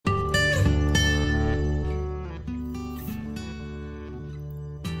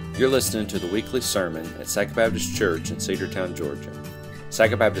You're listening to the weekly sermon at Sac Baptist Church in Cedartown, Georgia.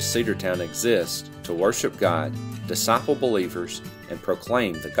 Sac Baptist Cedartown exists to worship God, disciple believers, and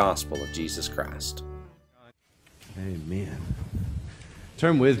proclaim the gospel of Jesus Christ. Amen.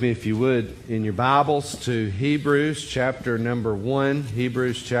 Turn with me, if you would, in your Bibles to Hebrews chapter number 1.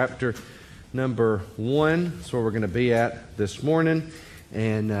 Hebrews chapter number 1. That's where we're going to be at this morning.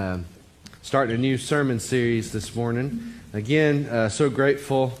 And starting a new sermon series this morning. Again, so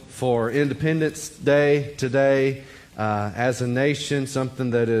grateful for Independence Day today as a nation, something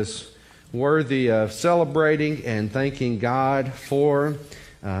that is worthy of celebrating and thanking God for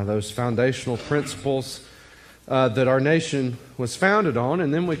those foundational principles that our nation was founded on.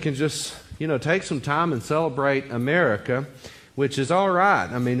 And then we can just, take some time and celebrate America, which is all right.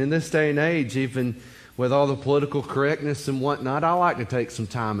 I mean, in this day and age, even with all the political correctness and whatnot, I like to take some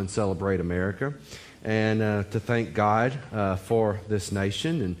time and celebrate America and to thank God for this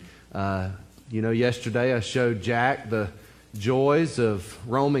nation. And, yesterday I showed Jack the joys of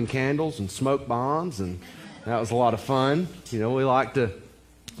Roman candles and smoke bombs, and that was a lot of fun. We like to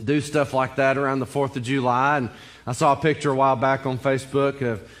do stuff like that around the 4th of July. And I saw a picture a while back on Facebook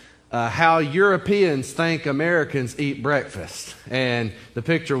of how Europeans think Americans eat breakfast. And the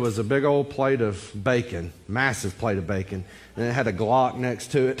picture was a big old plate of bacon, massive plate of bacon. And it had a Glock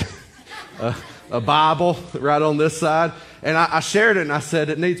next to it, a Bible right on this side. And I shared it and I said,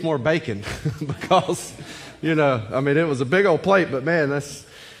 it needs more bacon because, it was a big old plate, but man, that's,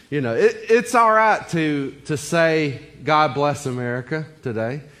 it's all right to say, God bless America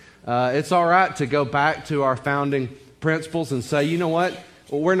today. It's all right to go back to our founding principles and say, you know what?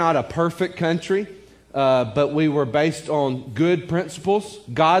 Well, we're not a perfect country, but we were based on good principles,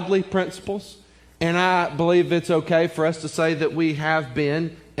 godly principles. And I believe it's okay for us to say that we have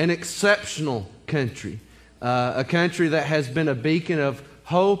been an exceptional country, a country that has been a beacon of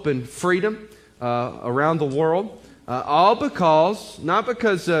hope and freedom around the world, all because, not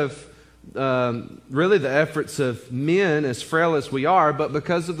because of really the efforts of men as frail as we are, but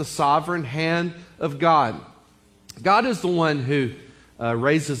because of the sovereign hand of God. God is the one who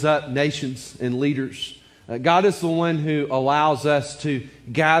raises up nations and leaders. God is the one who allows us to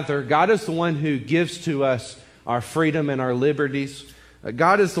gather. God is the one who gives to us our freedom and our liberties.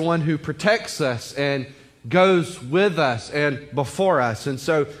 God is the one who protects us and goes with us and before us. And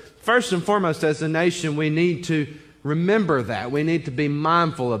so, first and foremost, as a nation, we need to remember that. We need to be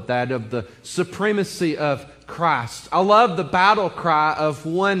mindful of that, of the supremacy of Christ. I love the battle cry of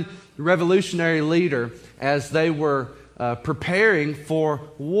one revolutionary leader as they were preparing for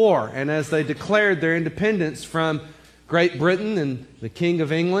war and as they declared their independence from Great Britain and the King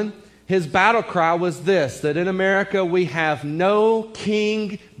of England. His battle cry was this, that in America we have no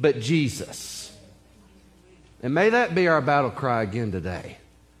king but Jesus. And may that be our battle cry again today.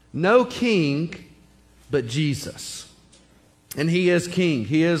 No king but Jesus. And He is King.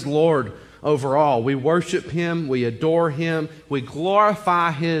 He is Lord over all. We worship Him. We adore Him. We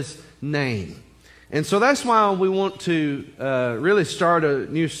glorify His name. And so that's why we want to really start a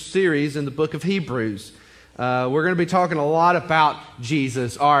new series in the book of Hebrews. We're going to be talking a lot about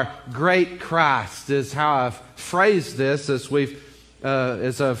Jesus. Our great Christ is how I've phrased this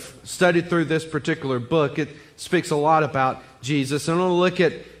as I've studied through this particular book. It speaks a lot about Jesus. And I'm going to look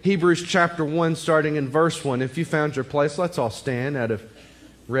at Hebrews chapter 1 starting in verse 1. If you found your place, let's all stand out of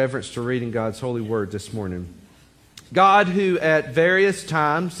reverence to reading God's holy word this morning. God, who at various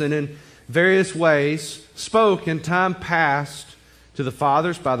times and in various ways spoke in time past to the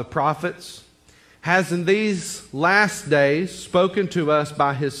fathers by the prophets, has in these last days spoken to us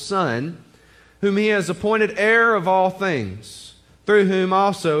by His Son, whom He has appointed heir of all things, through whom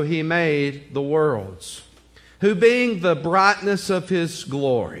also He made the worlds, who being the brightness of His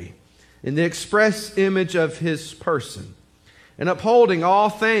glory, in the express image of His person, and upholding all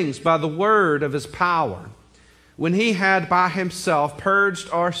things by the word of His power, when He had by Himself purged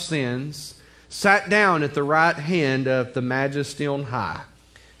our sins, sat down at the right hand of the Majesty on high,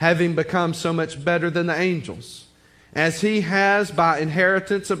 having become so much better than the angels, as He has by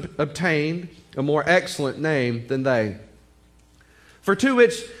inheritance obtained a more excellent name than they. For to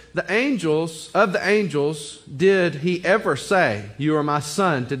which of the angels did He ever say, You are my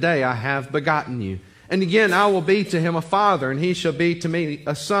Son, today I have begotten you. And again, I will be to him a father, and he shall be to me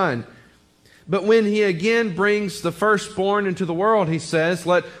a son. But when He again brings the firstborn into the world, He says,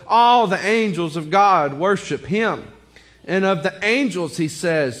 Let all the angels of God worship Him. And of the angels, He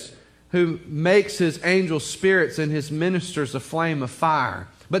says, who makes His angel spirits and His ministers a flame of fire.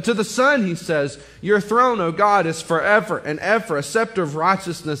 But to the Son, He says, Your throne, O God, is forever and ever. A scepter of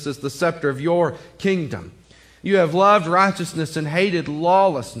righteousness is the scepter of Your kingdom. You have loved righteousness and hated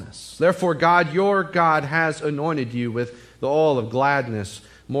lawlessness. Therefore God, your God, has anointed you with the oil of gladness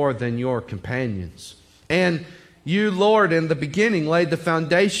more than your companions. And you, Lord, in the beginning laid the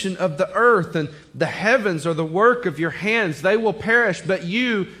foundation of the earth, and the heavens are the work of your hands. They will perish, but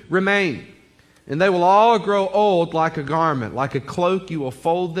you remain. And they will all grow old like a garment. Like a cloak you will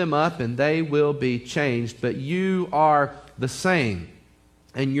fold them up, and they will be changed. But you are the same,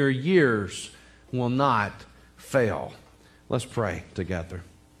 and your years will not fail. Let's pray together.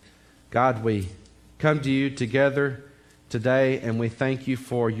 God, we come to you together today, and we thank you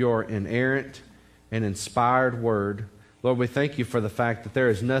for your inerrant and inspired word. Lord, we thank you for the fact that there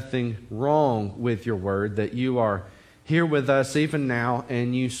is nothing wrong with your word, that you are here with us even now,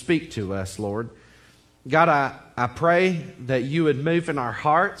 and you speak to us, Lord. God, I pray that you would move in our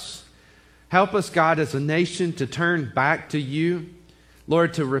hearts. Help us, God, as a nation to turn back to you.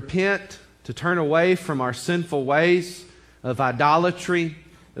 Lord, to repent, to turn away from our sinful ways of idolatry,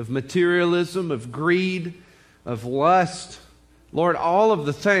 of materialism, of greed, of lust. Lord, all of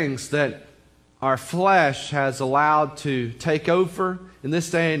the things that our flesh has allowed to take over in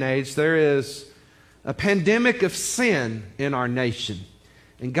this day and age. There is a pandemic of sin in our nation.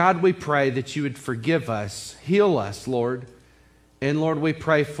 And God, we pray that you would forgive us, heal us, Lord. And Lord, we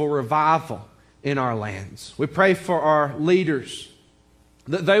pray for revival in our lands. We pray for our leaders,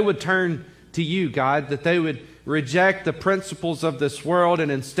 that they would turn to you, God, that they would reject the principles of this world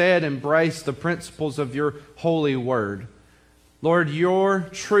and instead embrace the principles of your holy word. Lord, your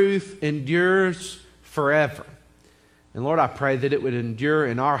truth endures forever. And Lord, I pray that it would endure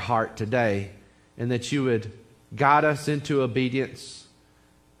in our heart today, and that you would guide us into obedience.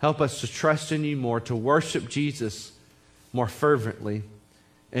 Help us to trust in you more, to worship Jesus more fervently,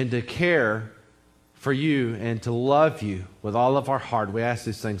 and to care for you and to love you with all of our heart. We ask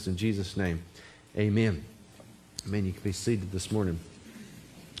these things in Jesus' name. Amen. Amen. You can be seated this morning.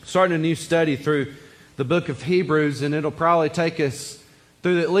 Starting a new study through the book of Hebrews, and it'll probably take us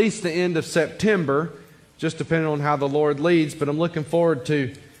through at least the end of September, just depending on how the Lord leads. But I'm looking forward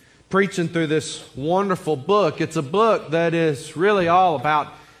to preaching through this wonderful book. It's a book that is really all about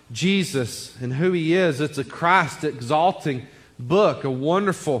Jesus and who He is. It's a Christ-exalting book, a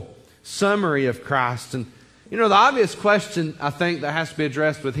wonderful summary of Christ. And, you know, the obvious question, I think, that has to be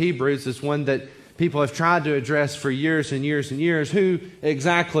addressed with Hebrews is one that people have tried to address for years and years and years. Who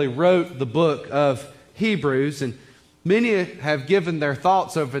exactly wrote the book of Hebrews? And many have given their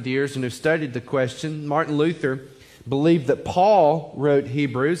thoughts over the years and have studied the question. Martin Luther believed that Paul wrote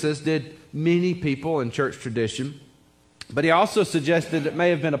Hebrews, as did many people in church tradition. But he also suggested it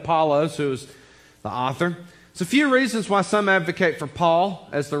may have been Apollos who was the author. There's a few reasons why some advocate for Paul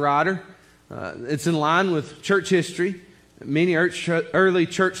as the writer. It's in line with church history. Many early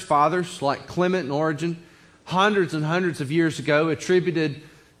church fathers like Clement and Origen, hundreds and hundreds of years ago, attributed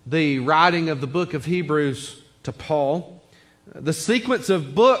the writing of the book of Hebrews to Paul. The sequence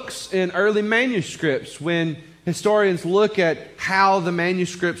of books in early manuscripts, when historians look at how the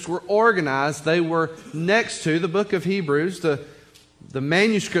manuscripts were organized, they were next to the book of Hebrews. The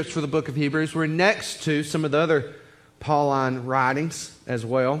manuscripts for the book of Hebrews were next to some of the other Pauline writings as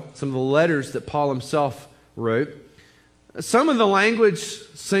well, some of the letters that Paul himself wrote. Some of the language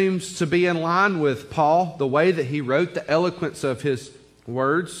seems to be in line with Paul, the way that he wrote, the eloquence of his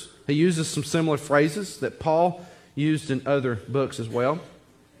words. He uses some similar phrases that Paul used in other books as well.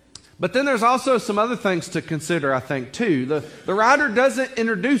 But then there's also some other things to consider, I think, too. The writer doesn't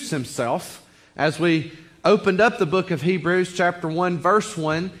introduce himself. As we opened up the book of Hebrews, chapter 1, verse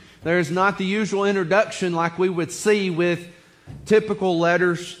 1, there's not the usual introduction like we would see with typical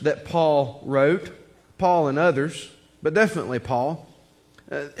letters that Paul wrote, Paul and others, but definitely Paul.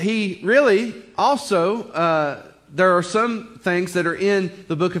 He really also, there are some things that are in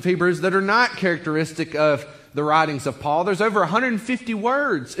the book of Hebrews that are not characteristic of the writings of Paul. There's over 150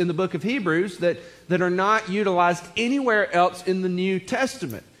 words in the book of Hebrews that are not utilized anywhere else in the New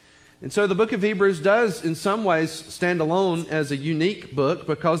Testament. And so the book of Hebrews does in some ways stand alone as a unique book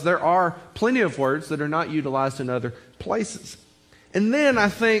because there are plenty of words that are not utilized in other places. And then I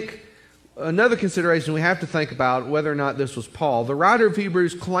think another consideration we have to think about whether or not this was Paul. The writer of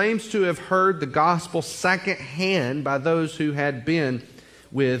Hebrews claims to have heard the gospel secondhand by those who had been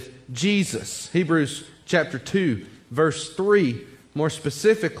with Jesus. Hebrews chapter 2, verse 3, more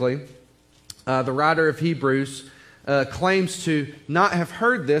specifically, the writer of Hebrews claims to not have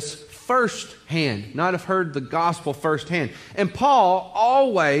heard this firsthand, not have heard the gospel firsthand. And Paul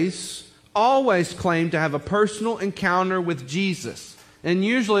always claimed to have a personal encounter with Jesus. And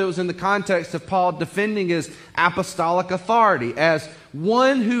usually it was in the context of Paul defending his apostolic authority as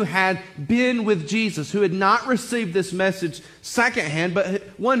one who had been with Jesus, who had not received this message secondhand, but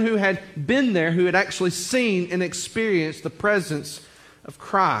one who had been there, who had actually seen and experienced the presence of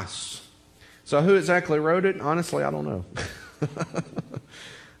Christ. So who exactly wrote it? Honestly, I don't know.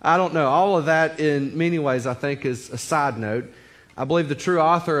 I don't know. All of that in many ways I think is a side note. I believe the true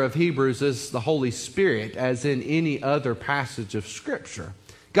author of Hebrews is the Holy Spirit, as in any other passage of Scripture.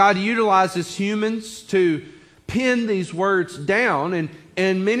 God utilizes humans to pen these words down,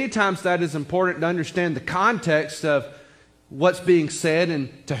 and many times that is important to understand the context of what's being said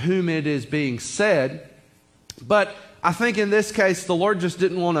and to whom it is being said. But I think in this case, the Lord just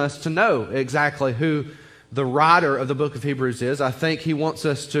didn't want us to know exactly who the writer of the book of Hebrews is. I think He wants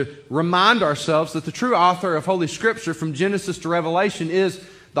us to remind ourselves that the true author of Holy Scripture from Genesis to Revelation is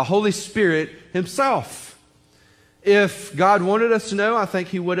the Holy Spirit Himself. If God wanted us to know, I think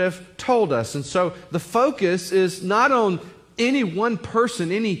He would have told us. And so the focus is not on any one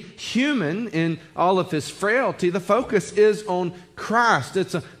person, any human in all of his frailty. The focus is on Christ.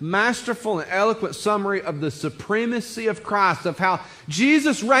 It's a masterful and eloquent summary of the supremacy of Christ, of how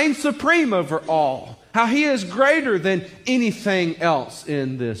Jesus reigns supreme over all, how He is greater than anything else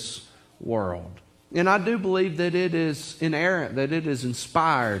in this world. And I do believe that it is inerrant, that it is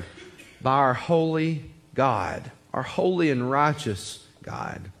inspired by our holy God, our holy and righteous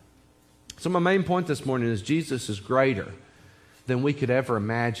God. So my main point this morning is Jesus is greater than we could ever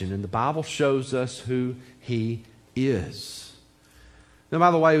imagine, and the Bible shows us who He is. Now,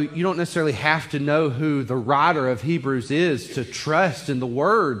 by the way, you don't necessarily have to know who the writer of Hebrews is to trust in the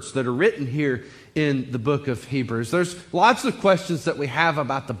words that are written here in the book of Hebrews. There's lots of questions that we have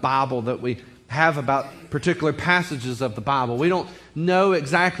about the Bible, that we have about particular passages of the Bible. We don't know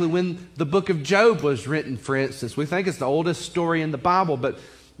exactly when the book of Job was written, for instance. We think it's the oldest story in the Bible, but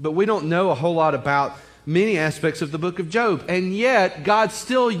we don't know a whole lot about many aspects of the book of Job. And yet, God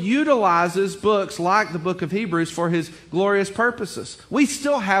still utilizes books like the book of Hebrews for His glorious purposes. We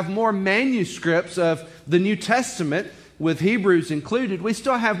still have more manuscripts of the New Testament, with Hebrews included. We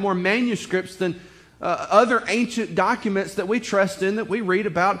still have more manuscripts than other ancient documents that we trust in, that we read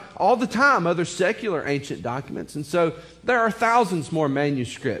about all the time, other secular ancient documents. And so there are thousands more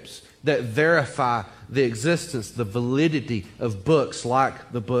manuscripts that verify the existence, the validity of books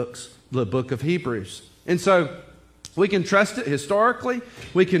like the book of Hebrews. And so we can trust it historically.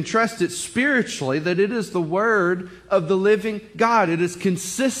 We can trust it spiritually, that it is the Word of the living God. It is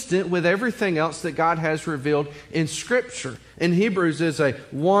consistent with everything else that God has revealed in Scripture. And Hebrews is a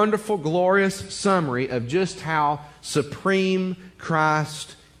wonderful, glorious summary of just how supreme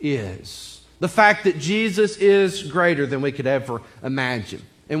Christ is. The fact that Jesus is greater than we could ever imagine.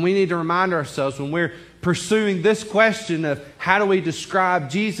 And we need to remind ourselves when we're pursuing this question of how do we describe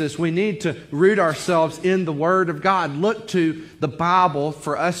Jesus, we need to root ourselves in the Word of God. Look to the Bible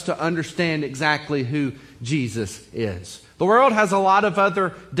for us to understand exactly who Jesus is. The world has a lot of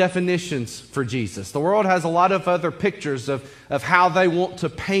other definitions for Jesus. The world has a lot of other pictures of how they want to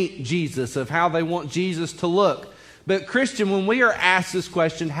paint Jesus, of how they want Jesus to look. But Christian, when we are asked this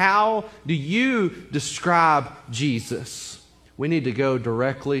question, how do you describe Jesus? We need to go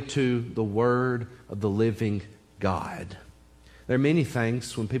directly to the Word of the living God. There are many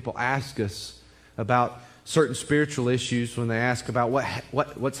things when people ask us about certain spiritual issues, when they ask about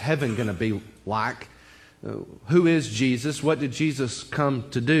what's heaven going to be like, who is Jesus, what did Jesus come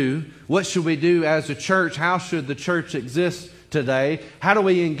to do, what should we do as a church, how should the church exist today, how do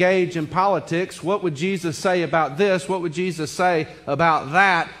we engage in politics, what would Jesus say about this, what would Jesus say about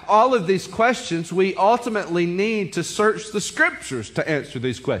that. All of these questions, we ultimately need to search the Scriptures to answer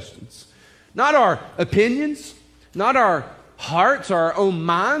these questions. Not our opinions, not our hearts, our own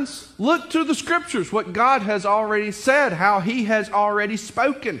minds. Look to the Scriptures, what God has already said, how He has already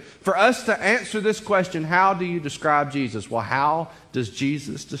spoken. For us to answer this question, how do you describe Jesus? Well, how does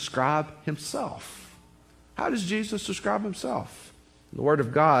Jesus describe Himself? How does Jesus describe Himself? The Word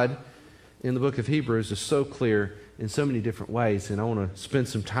of God in the book of Hebrews is so clear in so many different ways, and I want to spend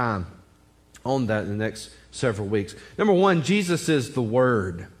some time on that in the next several weeks. Number one, Jesus is the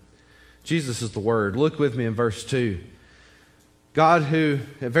Word. Jesus is the Word. Look with me in verse 2. God, who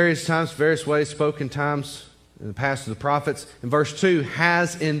at various times, various ways, spoke in times in the past to the prophets, in verse 2,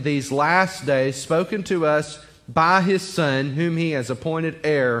 has in these last days spoken to us by His Son, whom He has appointed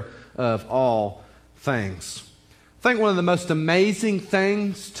heir of all things. I think one of the most amazing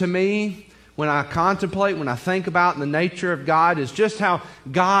things to me when I contemplate, when I think about the nature of God, is just how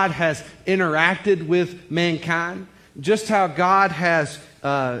God has interacted with mankind. just how God has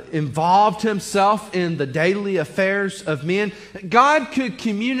involved himself in the daily affairs of men. God could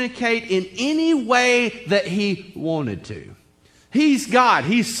communicate in any way that he wanted to. He's God.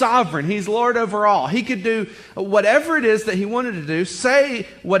 He's sovereign. He's Lord over all. He could do whatever it is that he wanted to do, say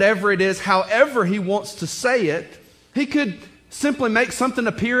whatever it is, however he wants to say it. He could simply make something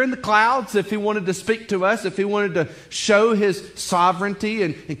appear in the clouds if he wanted to speak to us, if he wanted to show his sovereignty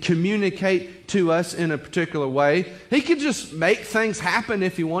and communicate to us in a particular way. He could just make things happen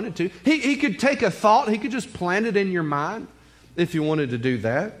if he wanted to. He could take a thought, he could just plant it in your mind if he wanted to do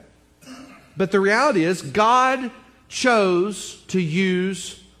that. But the reality is, God chose to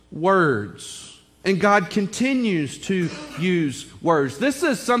use words. And God continues to use words. This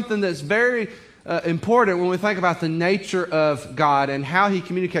is something that's very important when we think about the nature of God and how he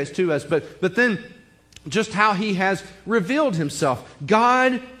communicates to us, but then just how he has revealed himself.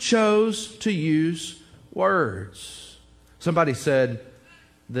 God chose to use words. Somebody said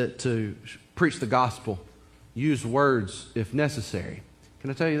that to preach the gospel, use words if necessary. Can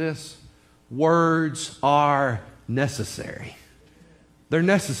I tell you this? Words are necessary. They're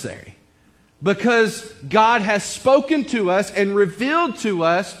necessary because God has spoken to us and revealed to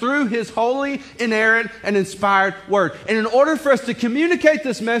us through his holy, inerrant, and inspired word. And in order for us to communicate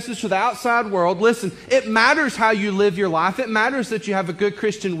this message to the outside world, listen, it matters how you live your life. It matters that you have a good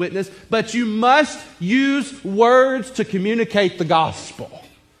Christian witness, but you must use words to communicate the gospel.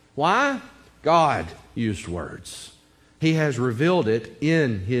 Why? God used words. He has revealed it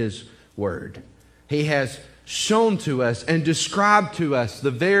in his word. He has shown to us and described to us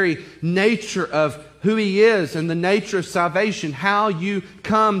the very nature of who he is and the nature of salvation, how you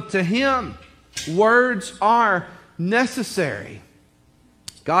come to him. Words are necessary.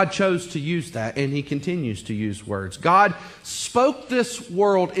 God chose to use that, and he continues to use words. God spoke this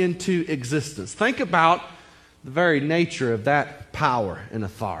world into existence. Think about the very nature of that power and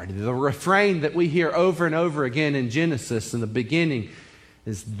authority. The refrain that we hear over and over again in Genesis in the beginning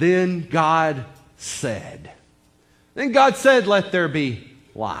is, "Then God said." Then God said, "Let there be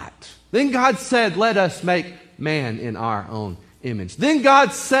light." Then God said, "Let us make man in our own image." Then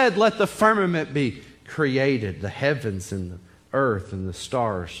God said, "Let the firmament be created, the heavens and the earth and the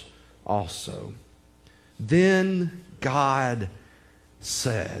stars also." Then God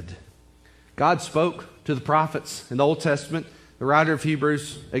said. God spoke to the prophets in the Old Testament. The writer of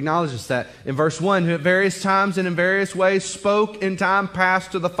Hebrews acknowledges that in verse 1, who at various times and in various ways spoke in time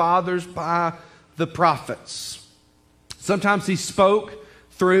past to the fathers by the prophets. Sometimes he spoke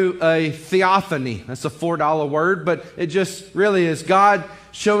through a theophany. That's a $4 word, but it just really is God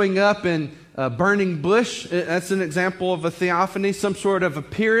showing up in a burning bush. That's an example of a theophany, some sort of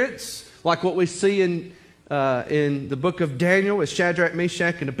appearance, like what we see in the book of Daniel with Shadrach,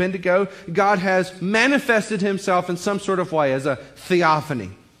 Meshach, and Abednego. God has manifested himself in some sort of way as a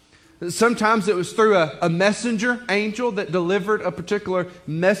theophany. Sometimes it was through a messenger angel that delivered a particular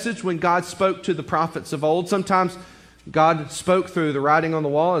message when God spoke to the prophets of old. Sometimes God spoke through the writing on the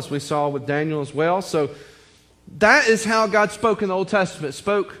wall, as we saw with Daniel as well. So that is how God spoke in the Old Testament.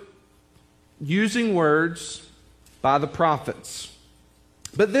 Spoke using words by the prophets.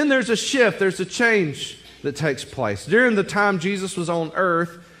 But then there's a shift, there's a change that takes place. During the time Jesus was on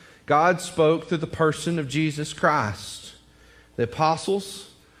earth, God spoke through the person of Jesus Christ. The apostles,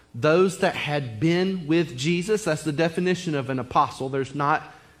 those that had been with Jesus, that's the definition of an apostle. There's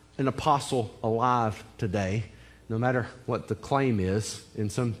not an apostle alive today. No matter what the claim is in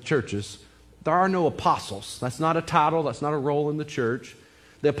some churches, there are no apostles. That's not a title. That's not a role in the church.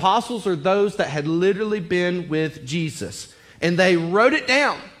 The apostles are those that had literally been with Jesus. And they wrote it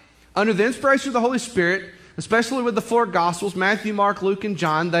down under the inspiration of the Holy Spirit, especially with the 4 Gospels, Matthew, Mark, Luke, and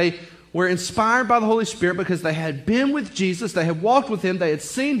John. They were inspired by the Holy Spirit because they had been with Jesus. They had walked with him. They had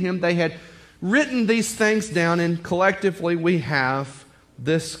seen him. They had written these things down. And collectively, we have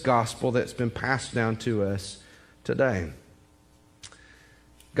this gospel that's been passed down to us today.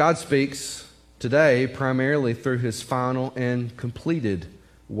 God speaks today primarily through his final and completed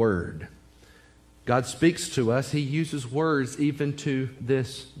word. God speaks to us. He uses words even to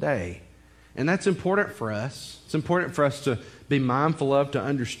this day. And that's important for us. It's important for us to be mindful of, to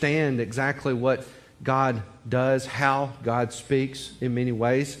understand exactly what God does, how God speaks in many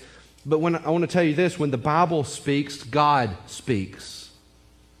ways. But I want to tell you this, when the Bible speaks, God speaks.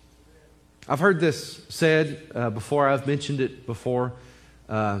 I've heard this said before, I've mentioned it before,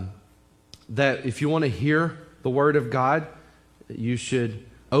 that if you want to hear the Word of God, you should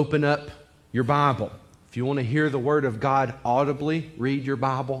open up your Bible. If you want to hear the Word of God audibly, read your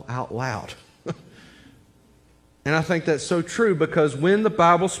Bible out loud. And I think that's so true because when the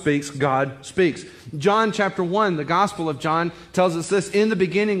Bible speaks, God speaks. John chapter 1, the Gospel of John tells us this. In the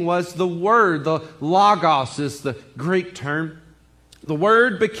beginning was the Word. The Logos is the Greek term. The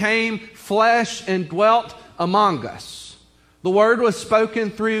Word became flesh and dwelt among us. The Word was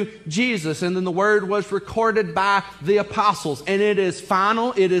spoken through Jesus, and then the Word was recorded by the apostles. And it is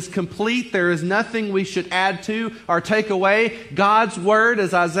final, it is complete. There is nothing we should add to or take away. God's Word,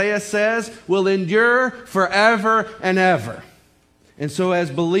 as Isaiah says, will endure forever and ever. And so as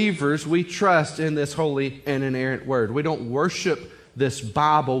believers, we trust in this holy and inerrant Word. We don't worship this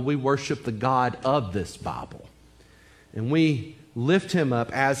Bible, we worship the God of this Bible. And we lift Him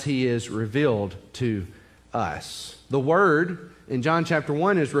up as He is revealed to us. The Word in John chapter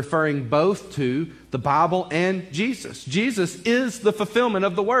 1 is referring both to the Bible and Jesus. Jesus is the fulfillment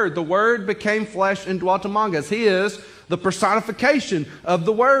of the Word. The Word became flesh and dwelt among us. He is the personification of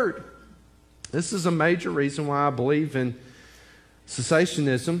the Word. This is a major reason why I believe in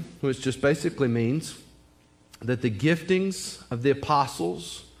cessationism, which just basically means that the giftings of the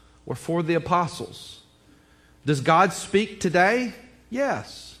apostles were for the apostles. Does God speak today?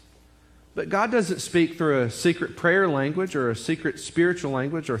 Yes. But God doesn't speak through a secret prayer language or a secret spiritual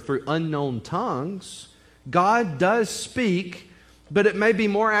language or through unknown tongues. God does speak, but it may be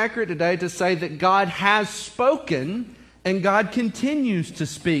more accurate today to say that God has spoken and God continues to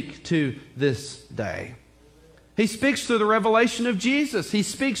speak to this day. He speaks through the revelation of Jesus. He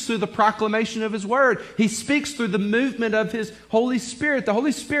speaks through the proclamation of His Word. He speaks through the movement of His Holy Spirit. The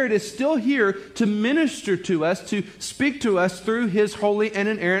Holy Spirit is still here to minister to us, to speak to us through His holy and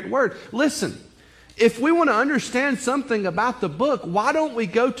inerrant Word. Listen, if we want to understand something about the book, why don't we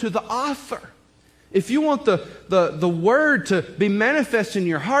go to the author? If you want the Word to be manifest in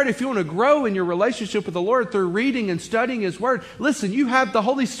your heart, if you want to grow in your relationship with the Lord through reading and studying His Word, listen, you have the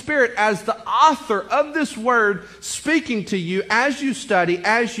Holy Spirit as the author of this Word speaking to you as you study,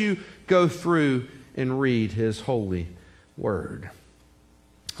 as you go through and read His holy Word.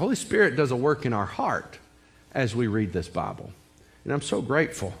 Holy Spirit does a work in our heart as we read this Bible. And I'm so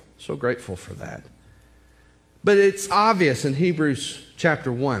grateful for that. But it's obvious in Hebrews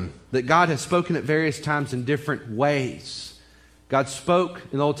chapter 1 that God has spoken at various times in different ways. God spoke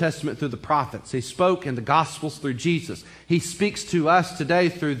in the Old Testament through the prophets. He spoke in the Gospels through Jesus. He speaks to us today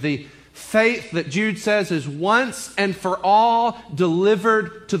through the faith that Jude says is once and for all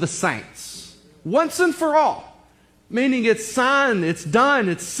delivered to the saints. Once and for all. Meaning it's signed, it's done,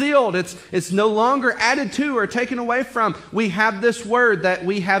 it's sealed, it's no longer added to or taken away from. We have this Word that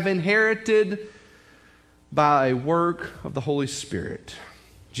we have inherited by a work of the Holy Spirit.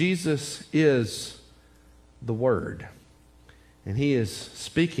 Jesus is the Word. And He is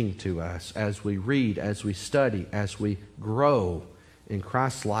speaking to us as we read, as we study, as we grow in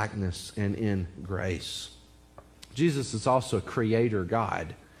Christ's likeness and in grace. Jesus is also Creator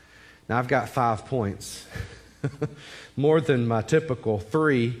God. Now I've got 5 points. More than my typical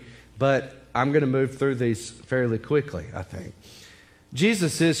 3, but I'm going to move through these fairly quickly, I think.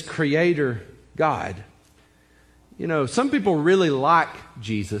 Jesus is Creator God. You know, some people really like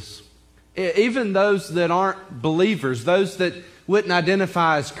Jesus. Even those that aren't believers, those that wouldn't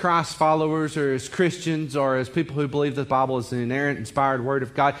identify as Christ followers or as Christians or as people who believe the Bible is an inerrant, inspired Word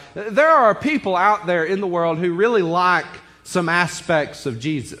of God. There are people out there in the world who really like some aspects of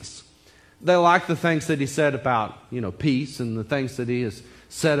Jesus. They like the things that He said about, peace, and the things that He has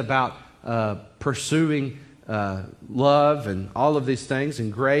said about pursuing love and all of these things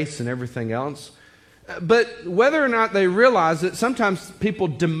and grace and everything else. But whether or not they realize it, sometimes people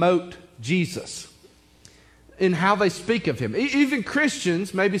demote Jesus in how they speak of Him. Even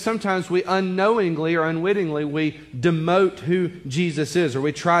Christians, maybe sometimes we unknowingly or unwittingly, we demote who Jesus is, or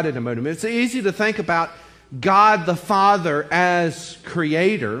we try to demote Him. It's easy to think about God the Father as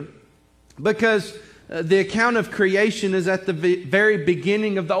Creator because the account of creation is at the very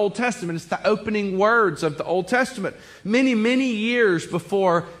beginning of the Old Testament. It's the opening words of the Old Testament. Many, many years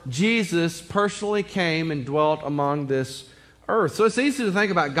before Jesus personally came and dwelt among this earth. So it's easy to think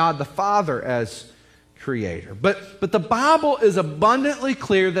about God the Father as Creator. But the Bible is abundantly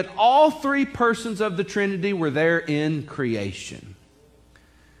clear that all 3 persons of the Trinity were there in creation.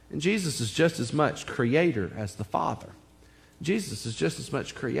 And Jesus is just as much Creator as the Father. Jesus is just as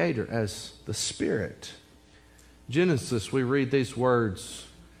much Creator as the Spirit. Genesis, we read these words,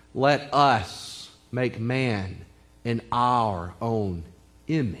 "Let us make man in our own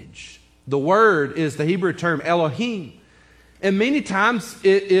image." The word is the Hebrew term Elohim. And many times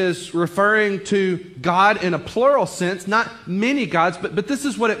it is referring to God in a plural sense, not many gods, but this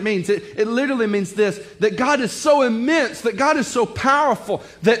is what it means. It literally means this, that God is so immense, that God is so powerful,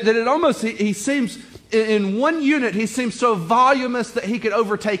 that it almost, He seems in one unit, he seems so voluminous that he could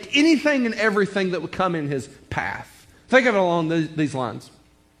overtake anything and everything that would come in his path. Think of it along these lines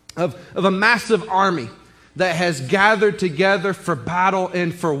of a massive army that has gathered together for battle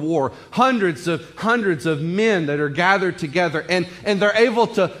and for war. Hundreds of men that are gathered together, and they're able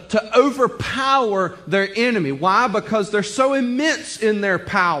to overpower their enemy. Why? Because they're so immense in their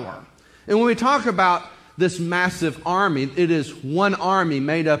power. And when we talk about this massive army, it is one army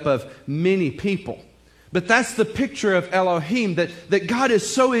made up of many people. But that's the picture of Elohim, that God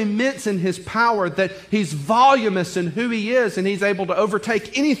is so immense in His power that He's voluminous in who He is, and He's able to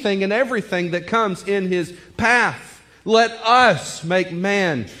overtake anything and everything that comes in His path. Let us make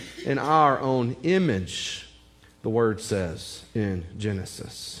man in our own image, the Word says in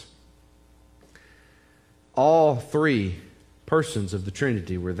Genesis. All three persons of the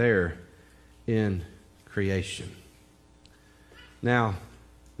Trinity were there in creation. Now,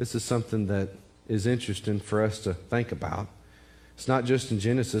 this is something that is interesting for us to think about. It's not just in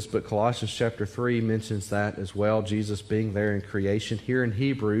Genesis, but Colossians chapter 3 mentions that as well, Jesus being there in creation. Here in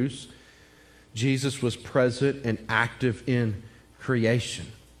Hebrews, Jesus was present and active in creation.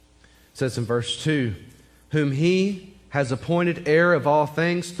 It says in verse 2, whom He has appointed heir of all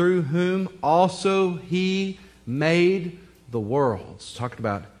things, through whom also He made the worlds. Talking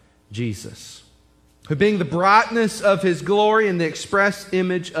about Jesus, who being the brightness of His glory and the express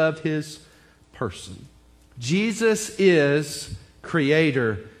image of His person. Jesus is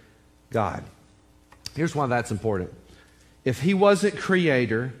Creator God. Here's why that's important. If He wasn't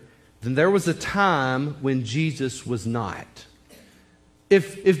Creator, then there was a time when Jesus was not.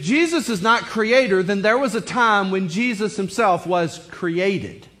 If Jesus is not Creator, then there was a time when Jesus Himself was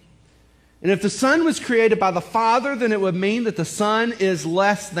created. And if the Son was created by the Father, then it would mean that the Son is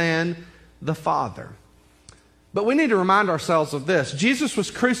less than the Father. But we need to remind ourselves of this. Jesus was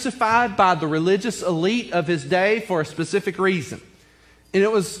crucified by the religious elite of His day for a specific reason. And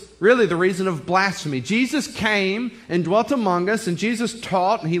it was really the reason of blasphemy. Jesus came and dwelt among us, and Jesus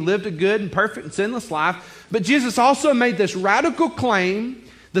taught, and He lived a good and perfect and sinless life. But Jesus also made this radical claim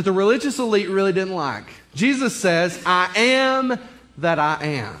that the religious elite really didn't like. Jesus says, I am that I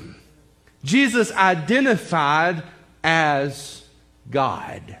am. Jesus identified as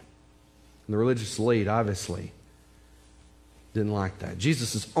God. And the religious elite, obviously, didn't like that.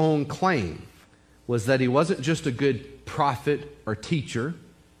 Jesus' own claim was that He wasn't just a good prophet or teacher.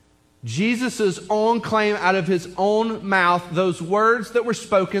 Jesus' own claim out of His own mouth, those words that were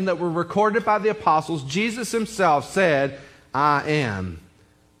spoken, that were recorded by the apostles, Jesus Himself said, I am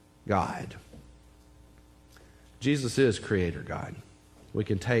God. Jesus is Creator God. We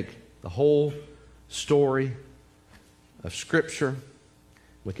can take the whole story of Scripture,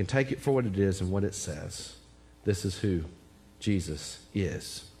 we can take it for what it is and what it says. This is who Jesus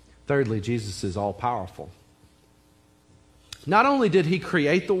is. Thirdly, Jesus is all-powerful. Not only did He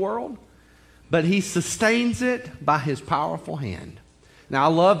create the world, but He sustains it by His powerful hand. Now, I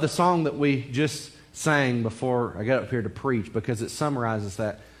love the song that we just sang before I got up here to preach, because it summarizes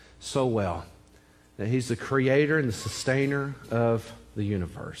that so well. That He's the creator and the sustainer of the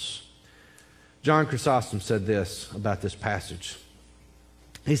universe. John Chrysostom said this about this passage.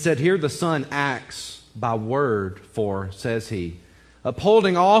 He said, here the Son acts by word for, says he,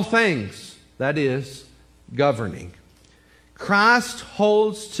 upholding all things, that is, governing. Christ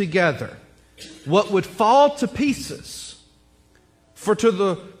holds together what would fall to pieces. For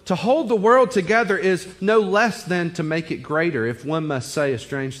to hold the world together is no less than to make it greater, if one must say a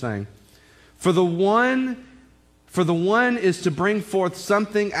strange thing. For the one is to bring forth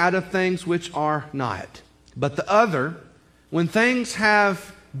something out of things which are not. But the other, when things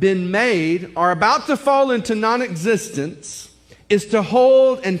have been made, are about to fall into non-existence, is to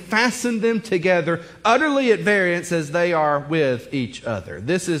hold and fasten them together, utterly at variance as they are with each other.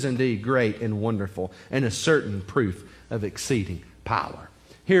 This is indeed great and wonderful, and a certain proof of exceeding power.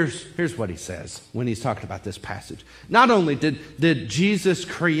 Here's what he says when he's talking about this passage. Not only did Jesus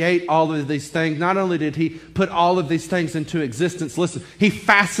create all of these things, not only did He put all of these things into existence, listen, He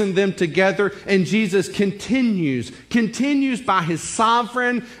fastened them together, and Jesus continues by His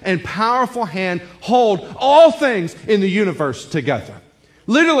sovereign and powerful hand hold all things in the universe together.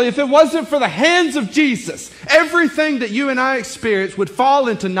 Literally, if it wasn't for the hands of Jesus, everything that you and I experience would fall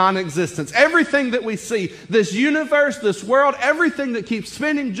into non-existence. Everything that we see, this universe, this world, everything that keeps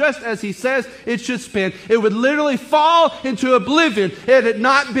spinning just as He says it should spin, it would literally fall into oblivion had it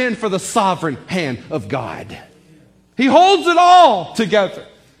not been for the sovereign hand of God. He holds it all together.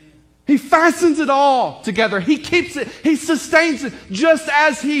 He fastens it all together. He keeps it. He sustains it just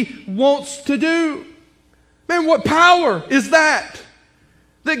as He wants to do. Man, what power is that?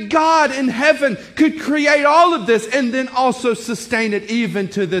 That God in heaven could create all of this and then also sustain it even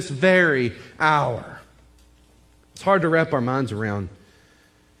to this very hour. It's hard to wrap our minds around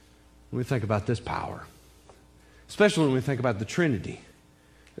when we think about this power, especially when we think about the Trinity.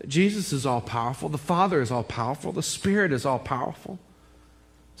 Jesus is all powerful, the Father is all powerful, the Spirit is all powerful.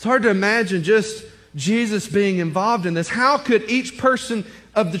 It's hard to imagine just Jesus being involved in this. How could each person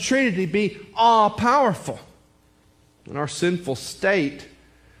of the Trinity be all powerful? In our sinful state,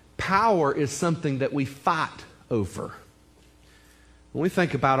 power is something that we fight over. When we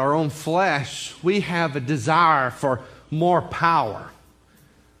think about our own flesh, we have a desire for more power.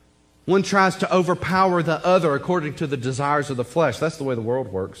 One tries to overpower the other according to the desires of the flesh. That's the way the world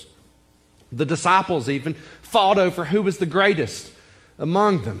works. The disciples even fought over who was the greatest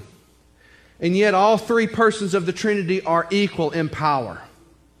among them. And yet all three persons of the Trinity are equal in power.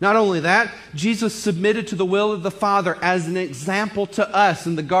 Not only that, Jesus submitted to the will of the Father as an example to us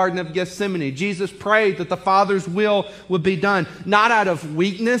in the Garden of Gethsemane. Jesus prayed that the Father's will would be done, not out of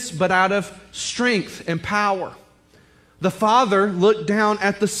weakness, but out of strength and power. The Father looked down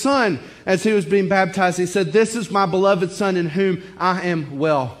at the Son as he was being baptized. He said, "This is my beloved Son in whom I am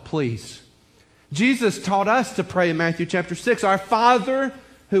well pleased." Jesus taught us to pray in Matthew chapter 6, "Our Father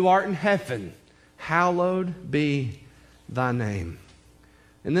who art in heaven, hallowed be thy name."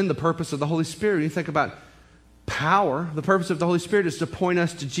 And then the purpose of the Holy Spirit, when you think about power, the purpose of the Holy Spirit is to point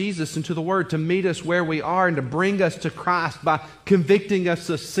us to Jesus and to the Word, to meet us where we are and to bring us to Christ by convicting us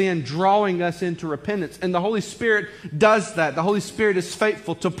of sin, drawing us into repentance. And the Holy Spirit does that. The Holy Spirit is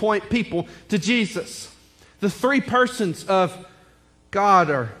faithful to point people to Jesus. The three persons of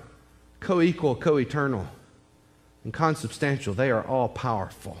God are co-equal, co-eternal, and consubstantial. They are all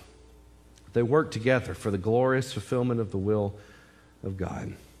powerful. They work together for the glorious fulfillment of the will of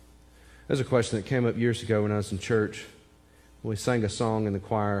God. There's a question that came up years ago when I was in church. We sang a song in the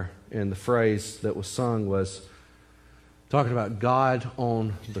choir, and the phrase that was sung was talking about God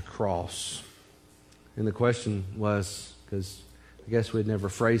on the cross. And the question was, because I guess we'd never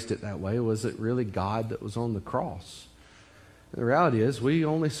phrased it that way, was it really God that was on the cross? And the reality is we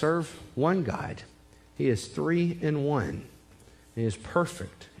only serve one God. He is 3 in 1. He is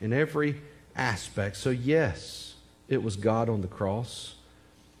perfect in every aspect. So yes, it was God on the cross.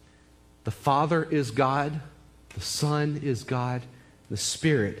 The Father is God, the Son is God, the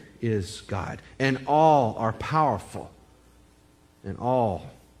Spirit is God. And all are powerful, and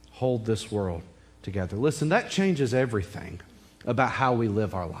all hold this world together. Listen, that changes everything about how we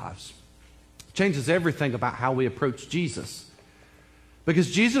live our lives. It changes everything about how we approach Jesus.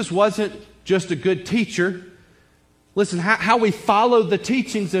 Because Jesus wasn't just a good teacher. Listen, how we follow the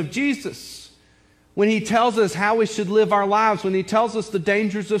teachings of Jesus. When He tells us how we should live our lives, when He tells us the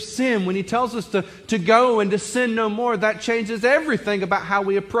dangers of sin, when He tells us to go and to sin no more, that changes everything about how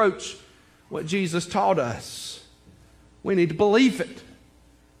we approach what Jesus taught us. We need to believe it.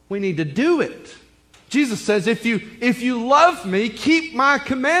 We need to do it. Jesus says, if you love me, keep my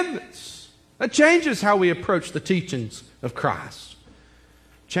commandments. That changes how we approach the teachings of Christ.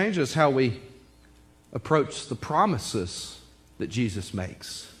 Changes how we approach the promises that Jesus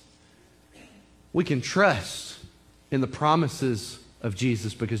makes. We can trust in the promises of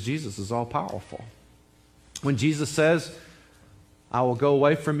Jesus because Jesus is all powerful. When Jesus says, "I will go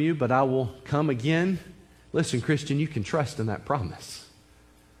away from you, but I will come again," listen, Christian, you can trust in that promise.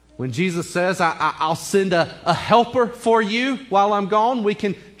 When Jesus says, I'll send a helper for you while I'm gone, we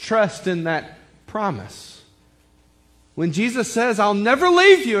can trust in that promise. When Jesus says, "I'll never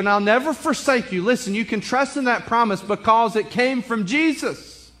leave you and I'll never forsake you," listen, you can trust in that promise because it came from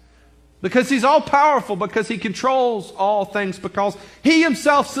Jesus. Because He's all powerful, because He controls all things, because He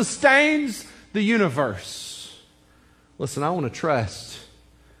Himself sustains the universe. Listen, I want to trust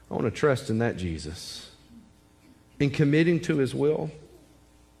in that Jesus. In committing to His will,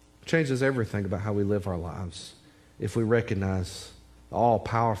 changes everything about how we live our lives if we recognize the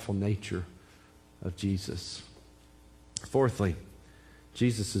all-powerful nature of Jesus. Fourthly,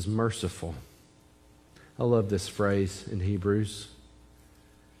 Jesus is merciful. I love this phrase in Hebrews.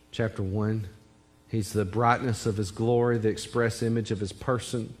 Chapter 1, He's the brightness of His glory, the express image of His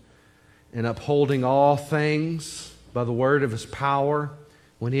person, and upholding all things by the word of His power,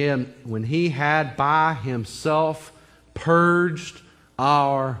 when He had by Himself purged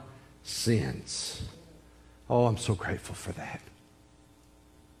our sins. Oh, I'm so grateful for that.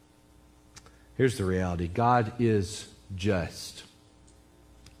 Here's the reality. God is just.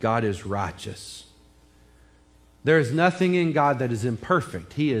 God is righteous. There is nothing in God that is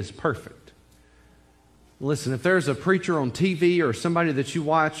imperfect. He is perfect. Listen, if there's a preacher on TV or somebody that you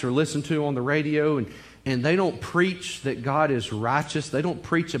watch or listen to on the radio and they don't preach that God is righteous. They don't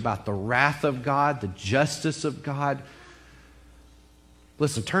preach about the wrath of God, the justice of God.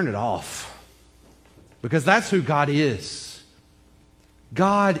 Listen, turn it off. Because that's who God is.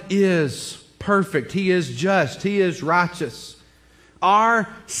 God is perfect. He is just. He is righteous. Our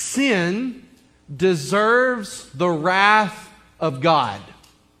sin deserves the wrath of God.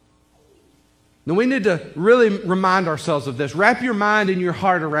 Now we need to really remind ourselves of this. Wrap your mind and your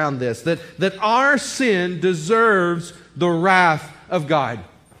heart around this. That our sin deserves the wrath of God.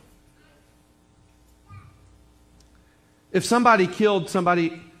 If somebody killed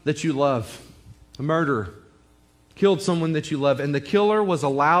somebody that you love, a murderer, killed someone that you love, and the killer was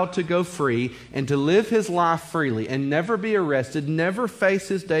allowed to go free and to live his life freely and never be arrested, never face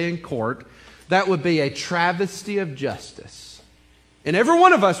his day in court, that would be a travesty of justice. And every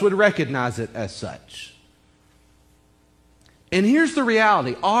one of us would recognize it as such. And here's the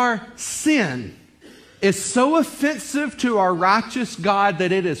reality. Our sin is so offensive to our righteous God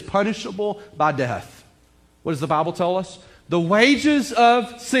that it is punishable by death. What does the Bible tell us? The wages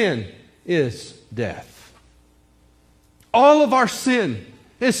of sin is death. All of our sin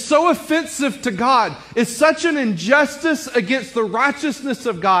is so offensive to God. It's such an injustice against the righteousness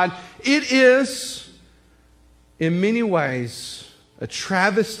of God. It is, in many ways, a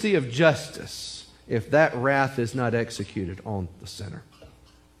travesty of justice if that wrath is not executed on the sinner.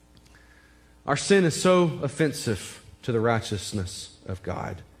 Our sin is so offensive to the righteousness of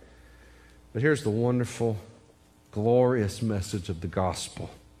God. But here's the wonderful, glorious message of the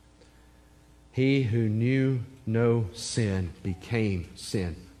gospel. He who knew no sin became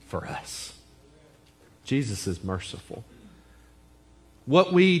sin for us. Jesus is merciful.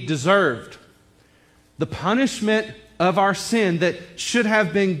 What we deserved, the punishment of our sin that should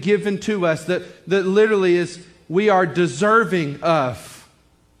have been given to us, that literally is we are deserving of.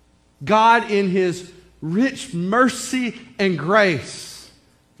 God in His rich mercy and grace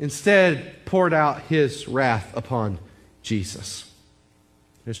instead poured out His wrath upon Jesus.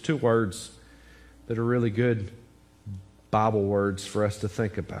 There's two words that are really good Bible words for us to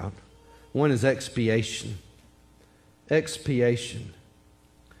think about. One is expiation. Expiation.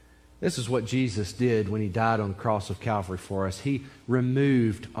 This is what Jesus did when He died on the cross of Calvary for us. He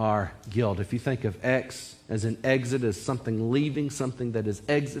removed our guilt. If you think of ex as an exit, as something leaving, something that is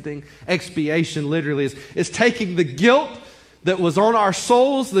exiting, expiation literally is taking the guilt that was on our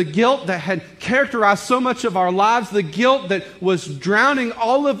souls, the guilt that had characterized so much of our lives, the guilt that was drowning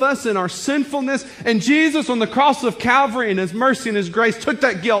all of us in our sinfulness. And Jesus on the cross of Calvary in His mercy and His grace took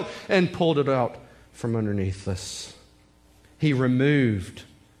that guilt and pulled it out from underneath us. He removed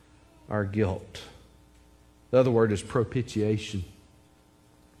our guilt. The other word is propitiation.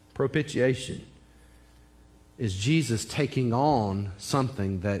 Propitiation is Jesus taking on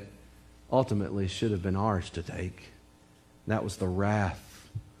something that ultimately should have been ours to take. That was the wrath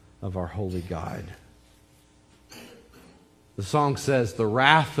of our holy God. The song says, the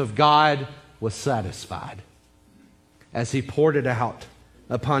wrath of God was satisfied as He poured it out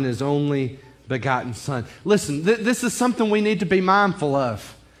upon His only begotten Son. Listen, this is something we need to be mindful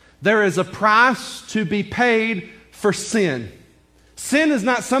of. There is a price to be paid for sin. Sin is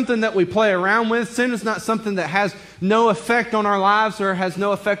not something that we play around with. Sin is not something that has no effect on our lives or has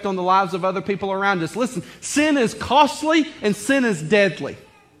no effect on the lives of other people around us. Listen, sin is costly and sin is deadly.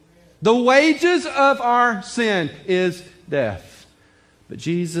 The wages of our sin is death. But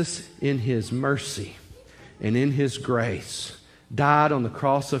Jesus, in His mercy and in His grace, died on the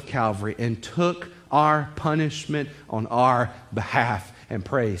cross of Calvary and took our punishment on our behalf. And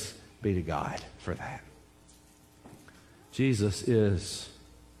praise be to God for that. Jesus is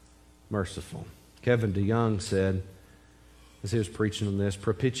merciful. Kevin DeYoung said, as he was preaching on this,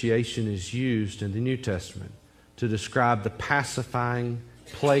 propitiation is used in the New Testament to describe the pacifying,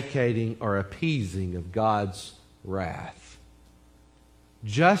 placating, or appeasing of God's wrath.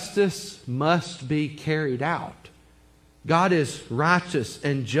 Justice must be carried out. God is righteous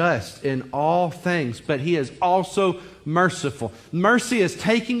and just in all things, but He is also merciful. Mercy is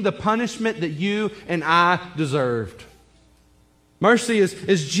taking the punishment that you and I deserved. Mercy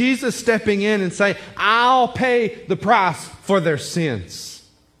is Jesus stepping in and saying, I'll pay the price for their sins.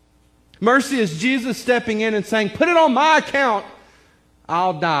 Mercy is Jesus stepping in and saying, put it on my account.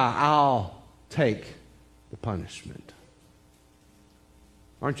 I'll die. I'll take the punishment.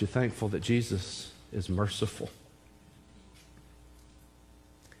 Aren't you thankful that Jesus is merciful?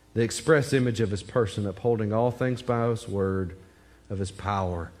 The express image of His person, upholding all things by His word of His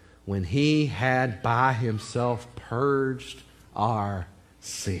power, when He had by Himself purged our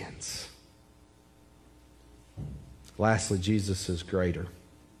sins. Lastly, Jesus is greater.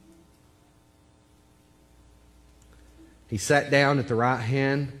 He sat down at the right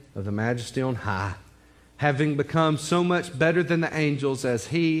hand of the Majesty on high, having become so much better than the angels, as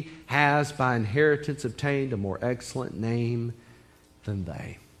he has by inheritance obtained a more excellent name than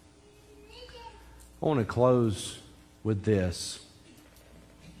they. I want to close with this.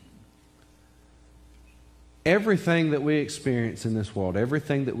 Everything that we experience in this world,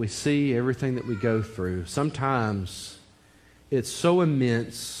 everything that we see, everything that we go through, sometimes it's so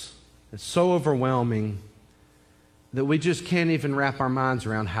immense, it's so overwhelming, that we just can't even wrap our minds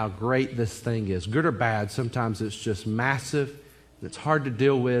around how great this thing is. Good or bad, sometimes it's just massive, and it's hard to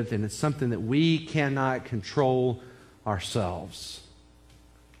deal with, and it's something that we cannot control ourselves.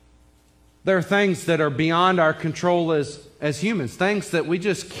 There are things that are beyond our control as humans, things that we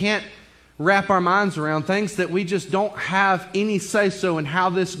just can't wrap our minds around, things that we just don't have any say-so in how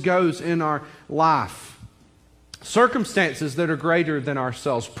this goes in our life. Circumstances that are greater than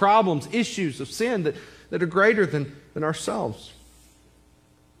ourselves, problems, issues of sin that are greater than ourselves.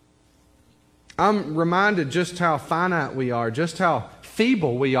 I'm reminded just how finite we are, just how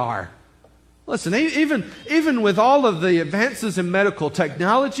feeble we are. Listen, even with all of the advances in medical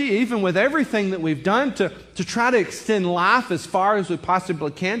technology, even with everything that we've done to try to extend life as far as we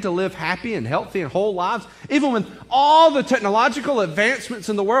possibly can, to live happy and healthy and whole lives, even with all the technological advancements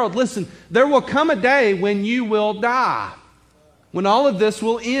in the world, listen, there will come a day when you will die, when all of this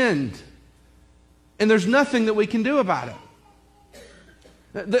will end, and there's nothing that we can do about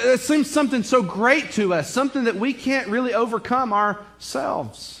it. It seems something so great to us, something that we can't really overcome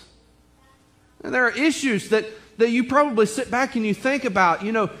ourselves. And there are issues that you probably sit back and you think about,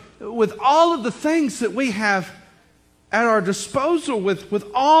 with all of the things that we have at our disposal, with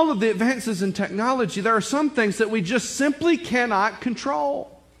all of the advances in technology, there are some things that we just simply cannot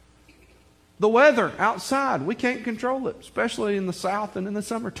control. The weather outside, we can't control it, especially in the South and in the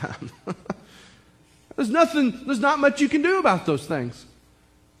summertime. There's not much you can do about those things.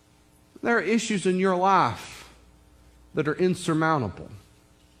 There are issues in your life that are insurmountable.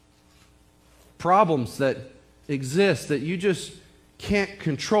 Problems that exist that you just can't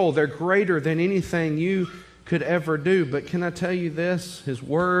control. They're greater than anything you could ever do. But can I tell you this? His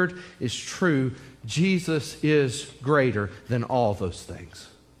word is true. Jesus is greater than all those things.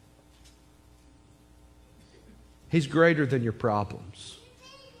 He's greater than your problems.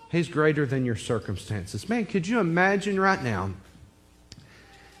 He's greater than your circumstances. Man, could you imagine right now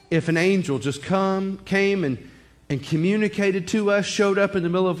if an angel just came and communicated to us, showed up in the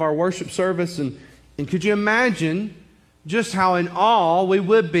middle of our worship service, and could you imagine just how in awe we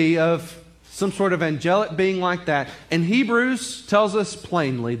would be of some sort of angelic being like that? And Hebrews tells us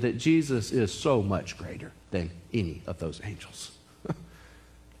plainly that Jesus is so much greater than any of those angels.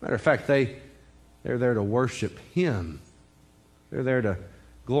 Matter of fact, they're there to worship Him. They're there to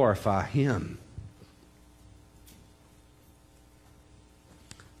glorify Him.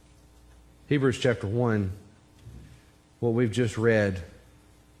 Hebrews chapter 1, what we've just read,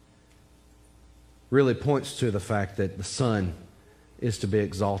 really points to the fact that the Son is to be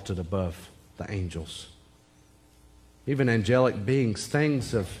exalted above the angels. Even angelic beings,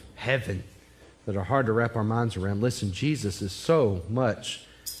 things of heaven that are hard to wrap our minds around. Listen, Jesus is so much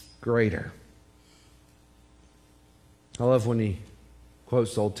greater. I love when he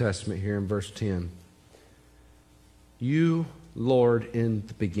quotes the Old Testament here in verse 10. You, Lord, in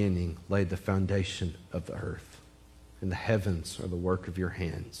the beginning laid the foundation of the earth, and the heavens are the work of your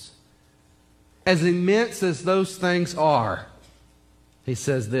hands. As immense as those things are, he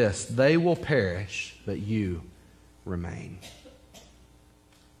says this, they will perish, but you remain.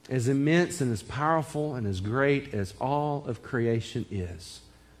 As immense and as powerful and as great as all of creation is,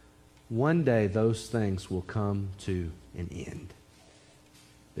 one day those things will come to an end.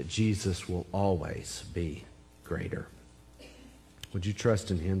 But Jesus will always be greater. Would you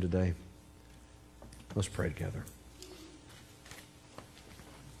trust in Him today? Let's pray together.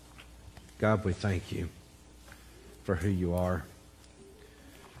 God, we thank You for who You are.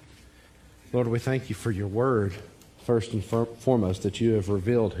 Lord, we thank You for Your word, first and foremost, that You have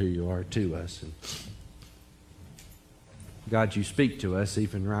revealed who You are to us. And God, You speak to us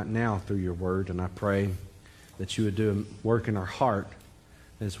even right now through Your word, and I pray that You would do a work in our heart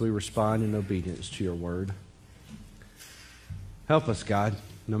as we respond in obedience to Your word. Help us, God,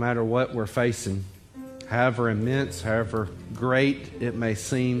 no matter what we're facing, however immense, however great it may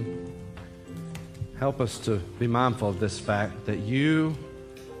seem. Help us to be mindful of this fact that You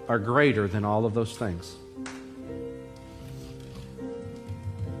are greater than all of those things.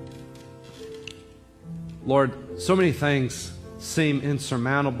 Lord, so many things seem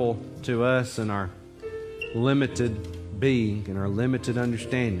insurmountable to us in our limited being and our limited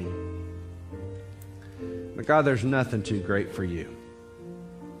understanding. But God, there's nothing too great for you.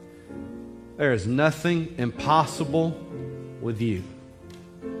 There is nothing impossible with you.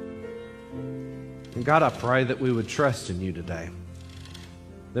 And God, I pray that we would trust in you today.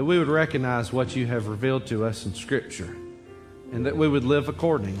 That we would recognize what you have revealed to us in Scripture. And that we would live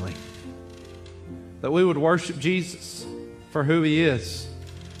accordingly. That we would worship Jesus for who he is.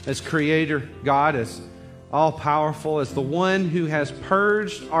 As Creator God, as all-powerful, as the one who has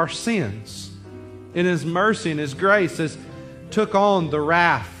purged our sins in his mercy and his grace, has took on the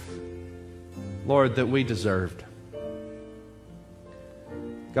wrath, Lord, that we deserved.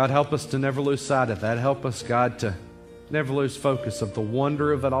 God, help us to never lose sight of that. Help us, God, to never lose focus of the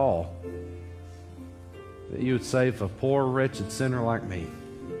wonder of it all. That you would save a poor, wretched sinner like me.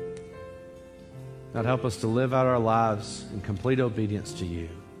 God, help us to live out our lives in complete obedience to you.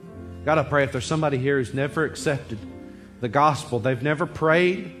 God, I pray if there's somebody here who's never accepted the gospel, they've never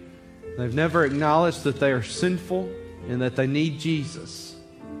prayed, they've never acknowledged that they are sinful and that they need Jesus.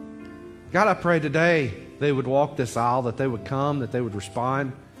 God, I pray today they would walk this aisle, that they would come, that they would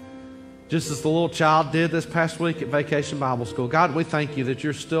respond, just as the little child did this past week at Vacation Bible School. God, we thank you that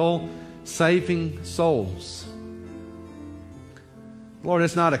you're still saving souls. Lord,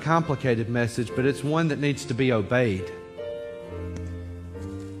 it's not a complicated message, but it's one that needs to be obeyed.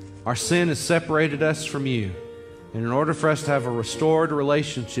 Our sin has separated us from you. And in order for us to have a restored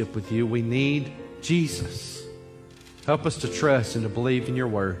relationship with you, we need Jesus. Help us to trust and to believe in your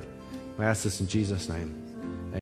word. We ask this in Jesus' name.